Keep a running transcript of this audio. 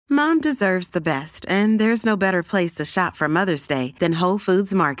Mom deserves the best, and there's no better place to shop for Mother's Day than Whole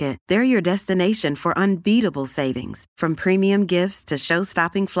Foods Market. They're your destination for unbeatable savings, from premium gifts to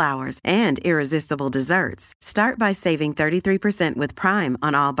show-stopping flowers and irresistible desserts. Start by saving 33% with Prime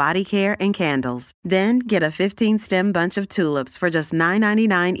on all body care and candles. Then get a 15-stem bunch of tulips for just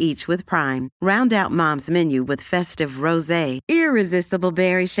 $9.99 each with Prime. Round out Mom's menu with festive rosé, irresistible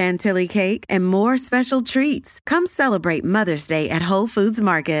berry chantilly cake, and more special treats. Come celebrate Mother's Day at Whole Foods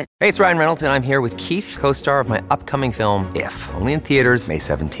Market. Hey, it's Ryan Reynolds, and I'm here with Keith, co-star of my upcoming film, If, only in theaters May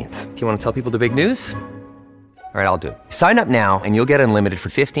 17th. Do you want to tell people the big news? All right, I'll do it. Sign up now and you'll get unlimited for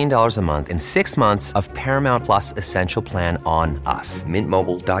 $15 a month and 6 months of Paramount Plus Essential Plan on us.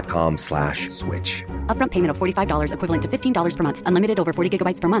 MintMobile.com/switch. Upfront payment of $45 equivalent to $15 per month. Unlimited over 40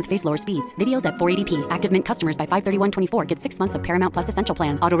 gigabytes per month. Face lower speeds. Videos at 480p. Active Mint customers by 531.24 get 6 months of Paramount Plus Essential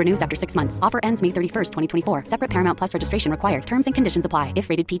Plan. Auto renews after 6 months. Offer ends May 31st, 2024. Separate Paramount Plus registration required. Terms and conditions apply if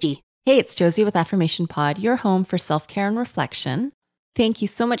rated PG. Hey, it's Josie with Affirmation Pod, your home for self-care and reflection. Thank you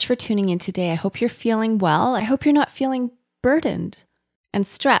so much for tuning in today. I hope you're feeling well. I hope you're not feeling burdened and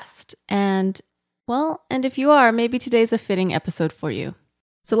stressed. And if you are, maybe today's a fitting episode for you.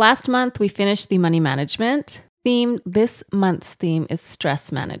 So last month we finished the money management theme. This month's theme is stress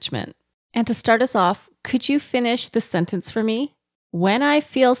management. And to start us off, could you finish this sentence for me? When I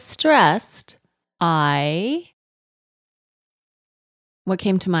feel stressed, what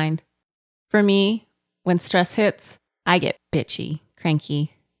came to mind? For me, when stress hits, I get bitchy,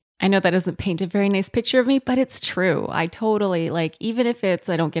 cranky. I know that doesn't paint a very nice picture of me, but it's true. I totally, even if it's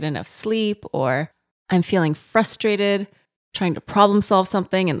I don't get enough sleep or I'm feeling frustrated, trying to problem solve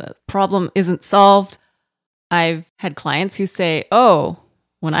something and the problem isn't solved. I've had clients who say,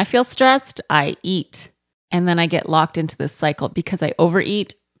 when I feel stressed, I eat. And then I get locked into this cycle because I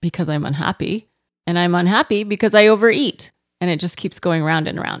overeat because I'm unhappy. And I'm unhappy because I overeat. And it just keeps going round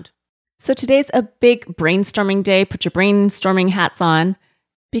and round. So today's a big brainstorming day. Put your brainstorming hats on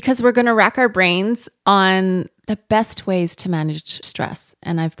because we're going to rack our brains on the best ways to manage stress.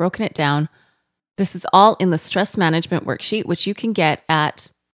 And I've broken it down. This is all in the stress management worksheet, which you can get at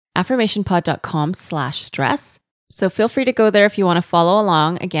affirmationpod.com/stress. So feel free to go there if you want to follow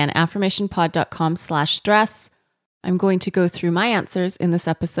along. Again, affirmationpod.com/stress. I'm going to go through my answers in this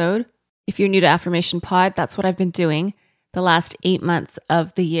episode. If you're new to Affirmation Pod, that's what I've been doing the last 8 months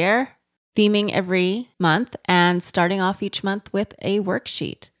of the year, theming every month and starting off each month with a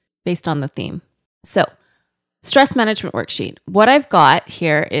worksheet based on the theme. So, stress management worksheet. What I've got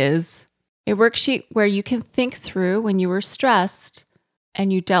here is a worksheet where you can think through when you were stressed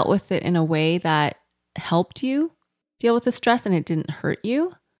and you dealt with it in a way that helped you deal with the stress and it didn't hurt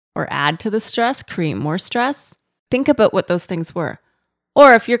you or add to the stress, create more stress. Think about what those things were.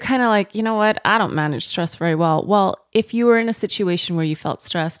 Or if you're kind of like, you know what, I don't manage stress very well. Well, if you were in a situation where you felt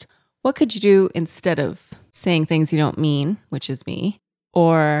stressed, what could you do instead of saying things you don't mean, which is me,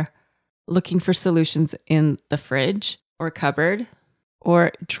 or looking for solutions in the fridge or cupboard,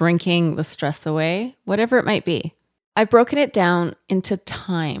 or drinking the stress away, whatever it might be? I've broken it down into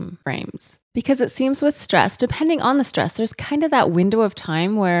time frames because it seems with stress, depending on the stress, there's kind of that window of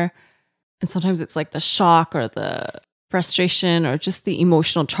time where, and sometimes it's like the shock or the frustration or just the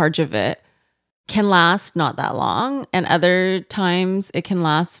emotional charge of it can last not that long. And other times it can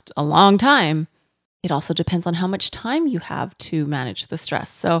last a long time. It also depends on how much time you have to manage the stress.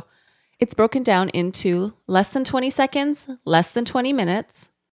 So it's broken down into less than 20 seconds, less than 20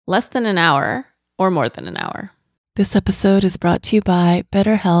 minutes, less than an hour, or more than an hour. This episode is brought to you by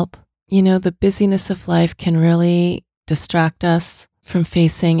BetterHelp. You know, the busyness of life can really distract us from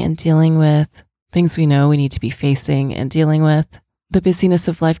facing and dealing with things we know we need to be facing and dealing with. The busyness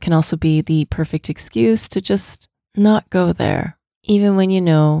of life can also be the perfect excuse to just not go there, even when you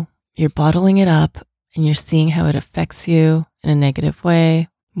know you're bottling it up and you're seeing how it affects you in a negative way.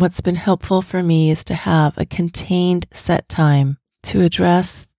 What's been helpful for me is to have a contained set time to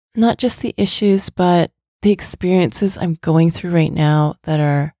address not just the issues, but the experiences I'm going through right now that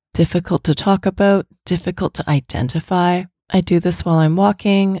are difficult to talk about, difficult to identify. I do this while I'm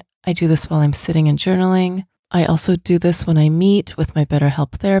walking. I do this while I'm sitting and journaling. I also do this when I meet with my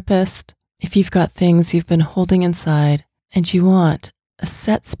BetterHelp therapist. If you've got things you've been holding inside and you want a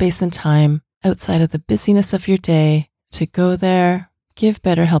set space and time outside of the busyness of your day to go there, give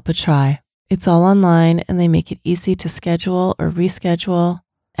BetterHelp a try. It's all online and they make it easy to schedule or reschedule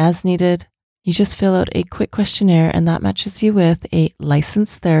as needed. You just fill out a quick questionnaire and that matches you with a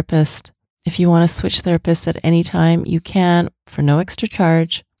licensed therapist. If you want to switch therapists at any time, you can for no extra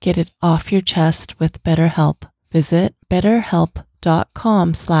charge. Get it off your chest with BetterHelp. Visit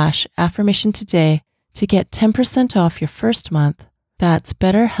betterhelp.com/affirmation today to get 10% off your first month. That's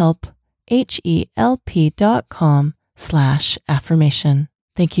BetterHelp, HELP.com/affirmation.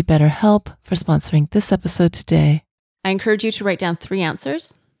 Thank you, BetterHelp, for sponsoring this episode today. I encourage you to write down 3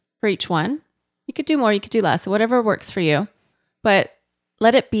 answers for each one. You could do more, you could do less, whatever works for you. But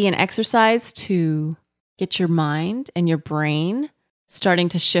let it be an exercise to get your mind and your brain starting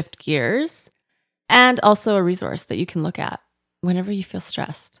to shift gears, and also a resource that you can look at whenever you feel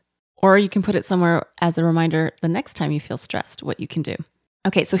stressed. Or you can put it somewhere as a reminder the next time you feel stressed, what you can do.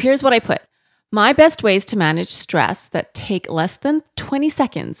 Okay, so here's what I put. My best ways to manage stress that take less than 20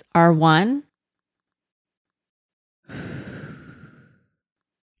 seconds are 1,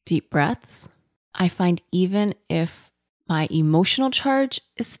 deep breaths. I find even if my emotional charge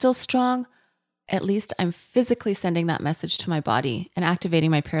is still strong, at least I'm physically sending that message to my body and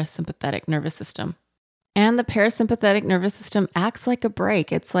activating my parasympathetic nervous system. And the parasympathetic nervous system acts like a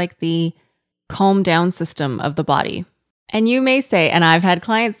brake. It's like the calm down system of the body. And you may say, and I've had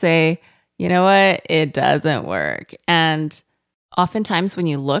clients say, you know what, it doesn't work. And oftentimes when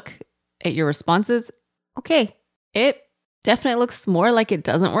you look at your responses, okay, it definitely looks more like it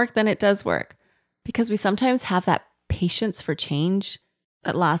doesn't work than it does work. Because we sometimes have that patience for change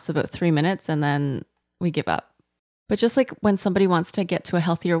that lasts about 3 minutes and then we give up. But just like when somebody wants to get to a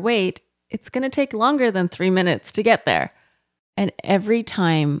healthier weight, it's going to take longer than 3 minutes to get there. And every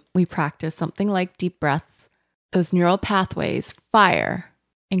time we practice something like deep breaths, those neural pathways fire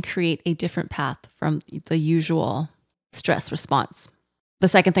and create a different path from the usual stress response. The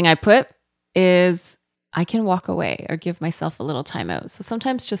second thing I put is I can walk away or give myself a little time out. So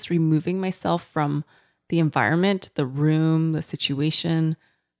sometimes just removing myself from the environment, the room, the situation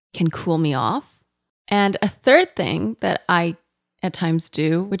can cool me off. And a third thing that I at times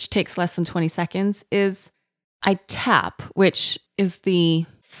do, which takes less than 20 seconds, is I tap, which is the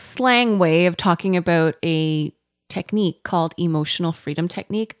slang way of talking about a technique called emotional freedom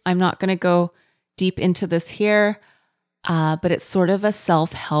technique. I'm not going to go deep into this here, but it's sort of a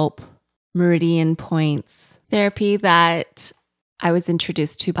self-help meridian points therapy that I was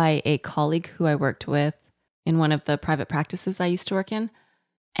introduced to by a colleague who I worked with in one of the private practices I used to work in.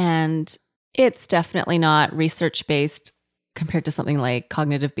 And it's definitely not research-based compared to something like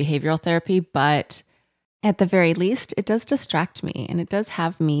cognitive behavioral therapy, but at the very least, it does distract me and it does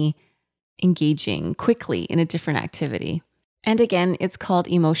have me engaging quickly in a different activity. And again, it's called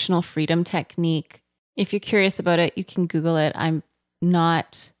emotional freedom technique. If you're curious about it, you can Google it. I'm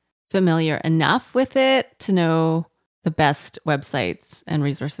not familiar enough with it to know the best websites and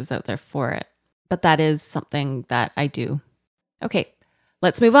resources out there for it, but that is something that I do. Okay,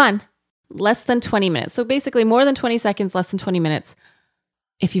 let's move on. Less than 20 minutes. So basically more than 20 seconds, less than 20 minutes.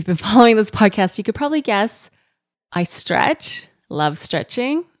 If you've been following this podcast, you could probably guess I stretch, love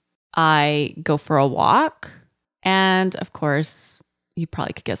stretching. I go for a walk. And of course, you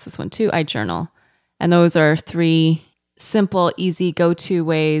probably could guess this one too, I journal. And those are 3 simple, easy go-to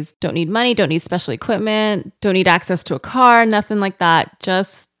ways. Don't need money, don't need special equipment, don't need access to a car, nothing like that.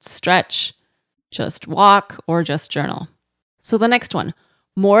 Just stretch, just walk, or just journal. So the next one.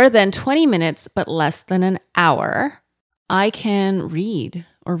 More than 20 minutes, but less than an hour, I can read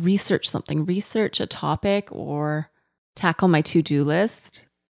or research something, research a topic or tackle my to-do list.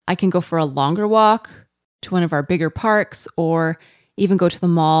 I can go for a longer walk to one of our bigger parks or even go to the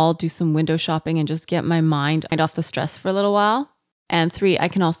mall, do some window shopping and just get my mind off the stress for a little while. And 3, I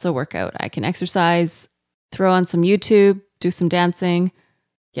can also work out. I can exercise, throw on some YouTube, do some dancing,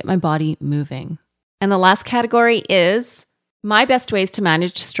 get my body moving. And the last category is my best ways to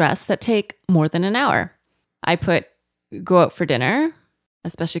manage stress that take more than an hour. I put go out for dinner,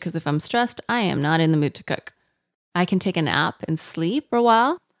 especially because if I'm stressed, I am not in the mood to cook. I can take a nap and sleep for a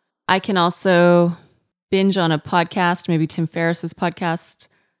while. I can also binge on a podcast, maybe Tim Ferriss's podcast.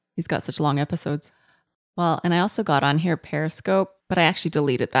 He's got such long episodes. Well, and I also got on here Periscope, but I actually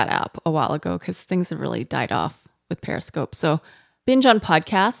deleted that app a while ago because things have really died off with Periscope. So binge on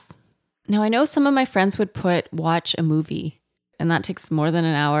podcasts. Now I know some of my friends would watch a movie. And that takes more than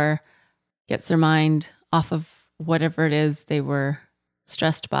an hour, gets their mind off of whatever it is they were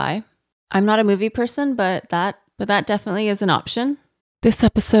stressed by. I'm not a movie person, but that definitely is an option. This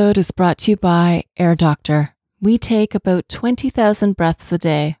episode is brought to you by Air Doctor. We take about 20,000 breaths a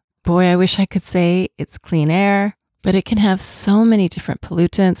day. Boy, I wish I could say it's clean air, but it can have so many different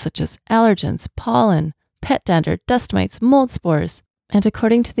pollutants such as allergens, pollen, pet dander, dust mites, mold spores. And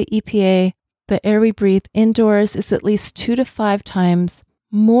according to the EPA, the air we breathe indoors is at least 2 to 5 times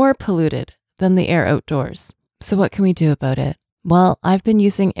more polluted than the air outdoors. So what can we do about it? Well, I've been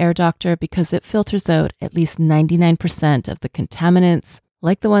using Air Doctor because it filters out at least 99% of the contaminants,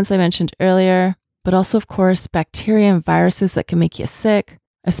 like the ones I mentioned earlier, but also, of course, bacteria and viruses that can make you sick,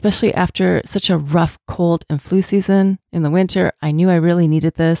 especially after such a rough cold and flu season in the winter. I knew I really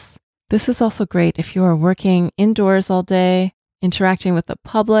needed this. This is also great if you are working indoors all day, interacting with the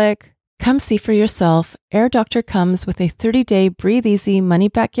public. Come see for yourself. Air Doctor comes with a 30-day breathe easy money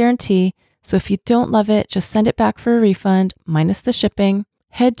back guarantee. So if you don't love it, just send it back for a refund minus the shipping.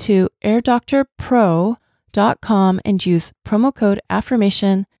 Head to airdoctorpro.com and use promo code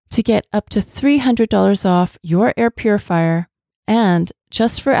AFFIRMATION to get up to $300 off your air purifier. And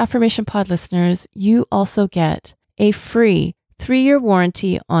just for Affirmation Pod listeners, you also get a free 3-year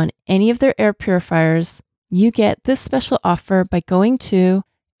warranty on any of their air purifiers. You get this special offer by going to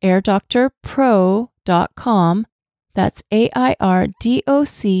airdoctorpro.com. That's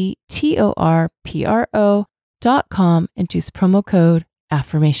airdoctorpro.com and use promo code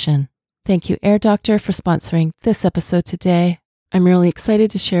AFFIRMATION. Thank you, Air Doctor, for sponsoring this episode today. I'm really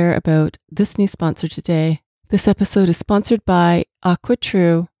excited to share about this new sponsor today. This episode is sponsored by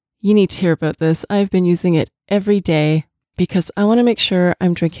AquaTrue. You need to hear about this. I've been using it every day because I want to make sure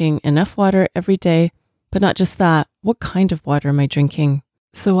I'm drinking enough water every day, but not just that. What kind of water am I drinking?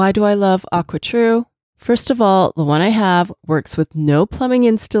 So why do I love AquaTrue? First of all, the one I have works with no plumbing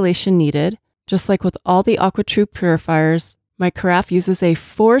installation needed. Just like with all the AquaTrue purifiers, my carafe uses a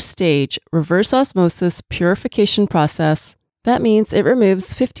 4-stage reverse osmosis purification process. That means it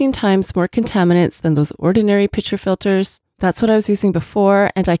removes 15 times more contaminants than those ordinary pitcher filters. That's what I was using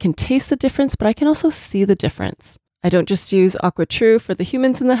before, and I can taste the difference, but I can also see the difference. I don't just use AquaTrue for the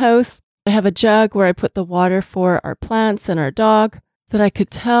humans in the house. I have a jug where I put the water for our plants and our dog, that I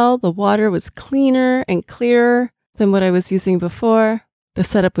could tell the water was cleaner and clearer than what I was using before. The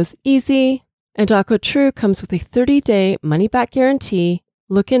setup was easy, and AquaTrue comes with a 30-day money-back guarantee.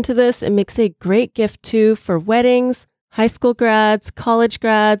 Look into this. It makes a great gift too for weddings, high school grads, college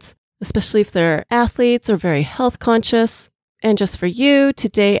grads, especially if they're athletes or very health conscious. And just for you,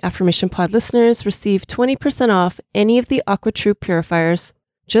 today Affirmation Pod listeners receive 20% off any of the AquaTrue purifiers.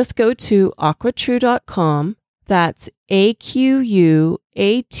 Just go to aquatrue.com. That's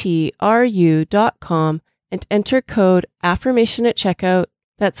AQUATRU.com and enter code AFFIRMATION at checkout.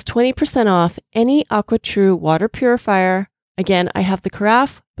 That's 20% off any AquaTrue water purifier. Again, I have the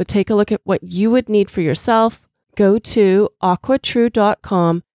carafe, but take a look at what you would need for yourself. Go to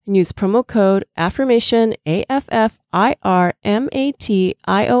aquatrue.com and use promo code AFFIRMATION,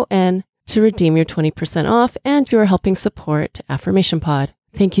 AFFIRMATION, to redeem your 20% off, and you are helping support Affirmation Pod.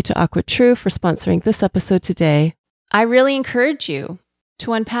 Thank you to AquaTrue for sponsoring this episode today. I really encourage you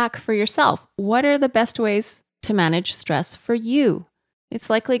to unpack for yourself. What are the best ways to manage stress for you? It's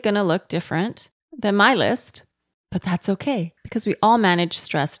likely going to look different than my list, but that's okay because we all manage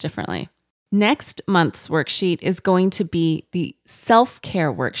stress differently. Next month's worksheet is going to be the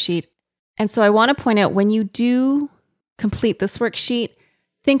self-care worksheet. And so I want to point out, when you do complete this worksheet,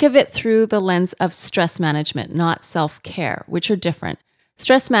 think of it through the lens of stress management, not self-care, which are different.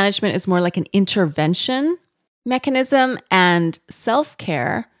 Stress management is more like an intervention mechanism, and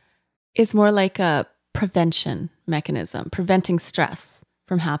self-care is more like a prevention mechanism, preventing stress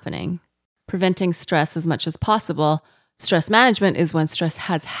from happening, preventing stress as much as possible. Stress management is when stress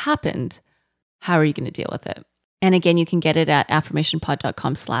has happened. How are you going to deal with it? And again, you can get it at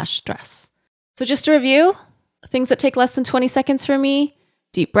affirmationpod.com/stress. So just to review, things that take less than 20 seconds for me: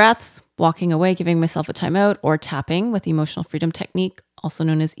 deep breaths, walking away, giving myself a timeout, or tapping with the emotional freedom technique, also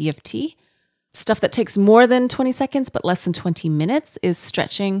known as EFT. Stuff that takes more than 20 seconds but less than 20 minutes is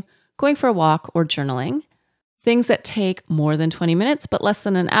stretching, going for a walk, or journaling. Things that take more than 20 minutes but less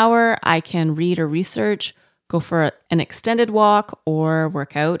than an hour, I can read or research, go for an extended walk, or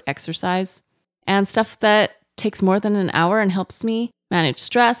workout, exercise. And stuff that takes more than an hour and helps me manage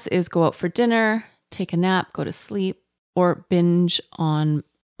stress is go out for dinner, take a nap, go to sleep, or binge on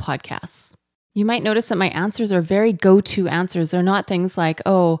podcasts. You might notice that my answers are very go-to answers. They're not things like,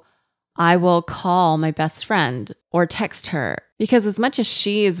 oh, I will call my best friend or text her, because as much as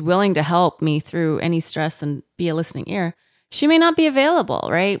she is willing to help me through any stress and be a listening ear, she may not be available,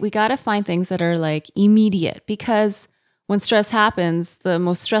 right? We got to find things that are like immediate, because when stress happens, the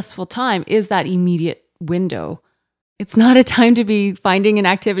most stressful time is that immediate window. It's not a time to be finding an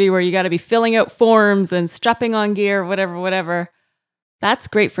activity where you got to be filling out forms and strapping on gear, whatever. That's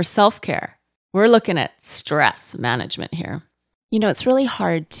great for self-care. We're looking at stress management here. You know, it's really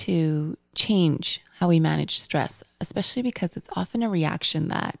hard to change how we manage stress, especially because it's often a reaction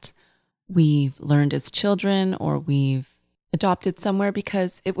that we've learned as children or we've adopted somewhere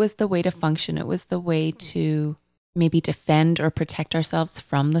because it was the way to function. It was the way to maybe defend or protect ourselves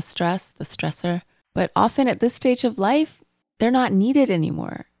from the stress, the stressor. But often at this stage of life, they're not needed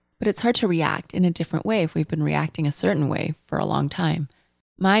anymore. but it's hard to react in a different way if we've been reacting a certain way for a long time.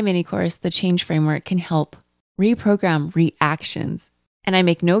 My mini course, The Change Framework, can help reprogram reactions. And I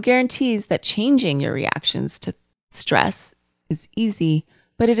make no guarantees that changing your reactions to stress is easy,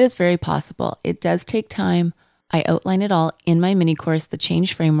 but it is very possible. It does take time. I outline it all in my mini course, The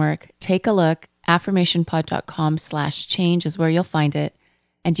Change Framework. Take a look. affirmationpod.com/change is where you'll find it.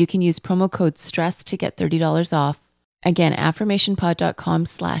 And you can use promo code STRESS to get $30 off. Again,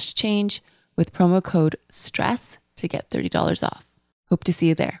 affirmationpod.com/change with promo code STRESS to get $30 off. Hope to see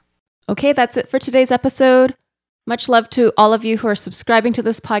you there. Okay, that's it for today's episode. Much love to all of you who are subscribing to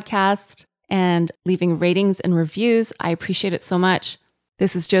this podcast and leaving ratings and reviews. I appreciate it so much.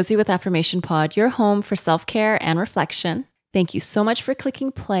 This is Josie with Affirmation Pod, your home for self-care and reflection. Thank you so much for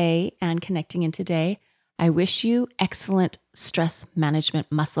clicking play and connecting in today. I wish you excellent stress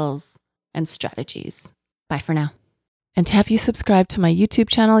management muscles and strategies. Bye for now. And have you subscribed to my YouTube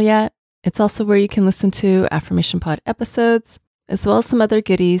channel yet? It's also where you can listen to Affirmation Pod episodes, as well as some other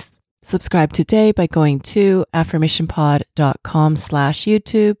goodies. Subscribe today by going to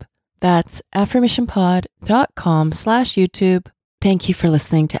affirmationpod.com/YouTube. That's affirmationpod.com/YouTube. Thank you for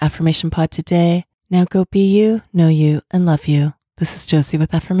listening to Affirmation Pod today. Now go be you, know you, and love you. This is Josie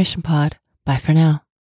with Affirmation Pod. Bye for now.